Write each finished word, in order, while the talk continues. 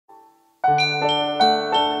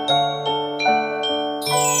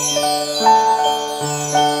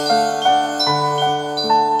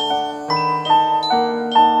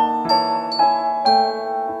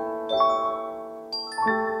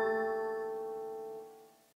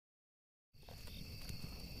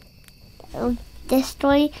the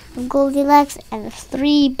story of Goldilocks and the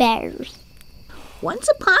Three Bears. Once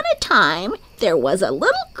upon a time, there was a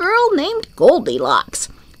little girl named Goldilocks.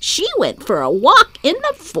 She went for a walk in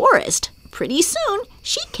the forest. Pretty soon,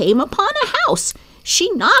 she came upon a house.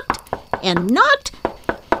 She knocked,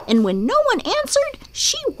 and when no one answered,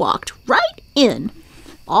 she walked right in.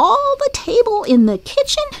 All the table in the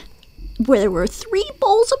kitchen, where there were 3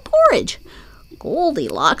 bowls of porridge.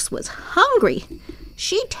 Goldilocks was hungry.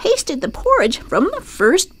 She tasted the porridge from the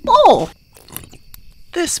first bowl.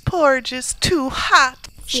 "This porridge is too hot,"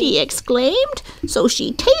 she exclaimed, so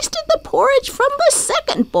she tasted the porridge from the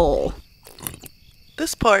second bowl.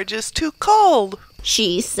 "This porridge is too cold,"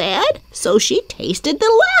 she said, so she tasted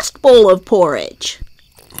the last bowl of porridge.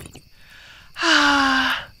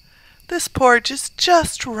 "Ah, this porridge is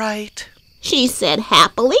just right," she said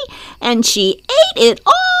happily, and she ate it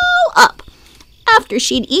all up. After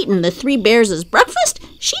she'd eaten the 3 bears' breakfast,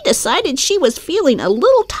 she decided she was feeling a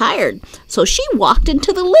little tired, so she walked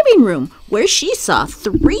into the living room, where she saw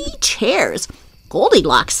 3 chairs.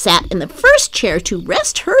 Goldilocks sat in the first chair to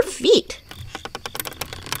rest her feet.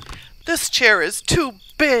 "This chair is too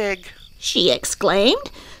big," she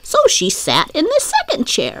exclaimed, so she sat in the second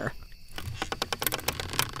chair.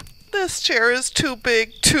 "This chair is too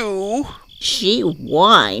big too," she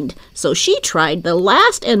whined, so she tried the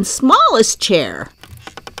last and smallest chair.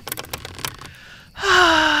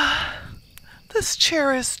 "Ah, this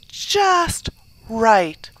chair is just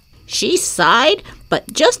right," she sighed,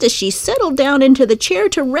 but just as she settled down into the chair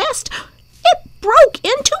to rest, it broke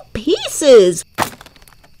into pieces.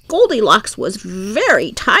 Goldilocks was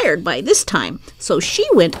very tired by this time, so she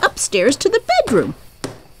went upstairs to the bedroom.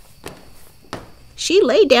 She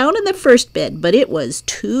lay down in the first bed, but it was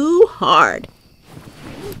too hard.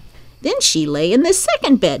 Then she lay in the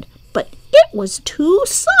second bed, but it was too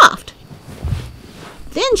soft.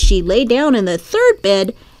 Then she lay down in the third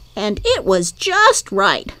bed, and it was just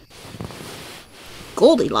right.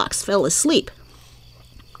 Goldilocks fell asleep.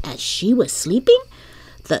 As she was sleeping,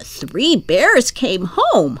 the 3 bears came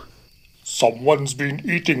home. "Someone's been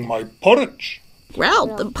eating my porridge,"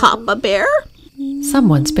 growled the Papa Bear.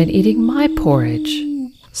 "Someone's been eating my porridge,"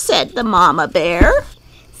 said the Mama Bear.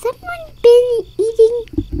 Someone's been eating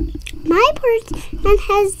my porridge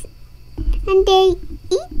and they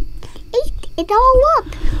ate it all up,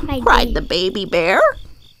 cried the Baby Bear.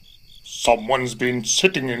 "Someone's been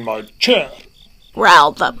sitting in my chair,"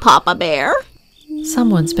 growled the Papa Bear.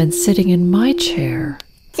 "Someone's been sitting in my chair,"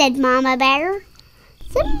 said Mama Bear.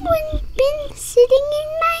 "Someone's been sitting in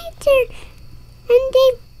my chair and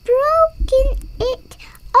they've broken it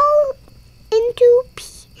all into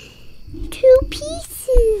 2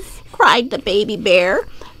 pieces," cried the Baby Bear.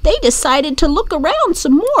 They decided to look around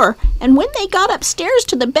some more, and when they got upstairs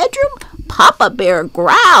to the bedroom, Papa Bear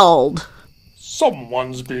growled.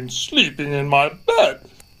 "Someone's been sleeping in my bed,"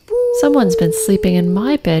 "Someone's been sleeping in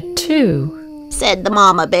my bed too," said the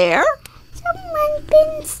Mama Bear. "Someone's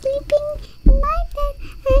been sleeping in my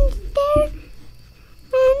bed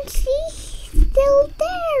and she's still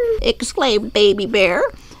there," exclaimed Baby Bear.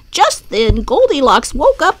 Just then Goldilocks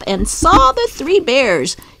woke up and saw the 3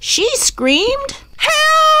 bears. She screamed,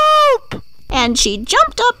 "Help!" and she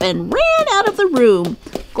jumped up and ran out of the room.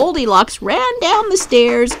 Goldilocks ran down the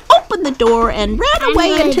stairs, opened the door, and ran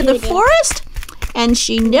away into the forest, and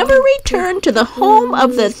she never returned to the home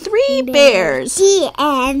of the 3 bears. The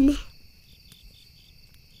end.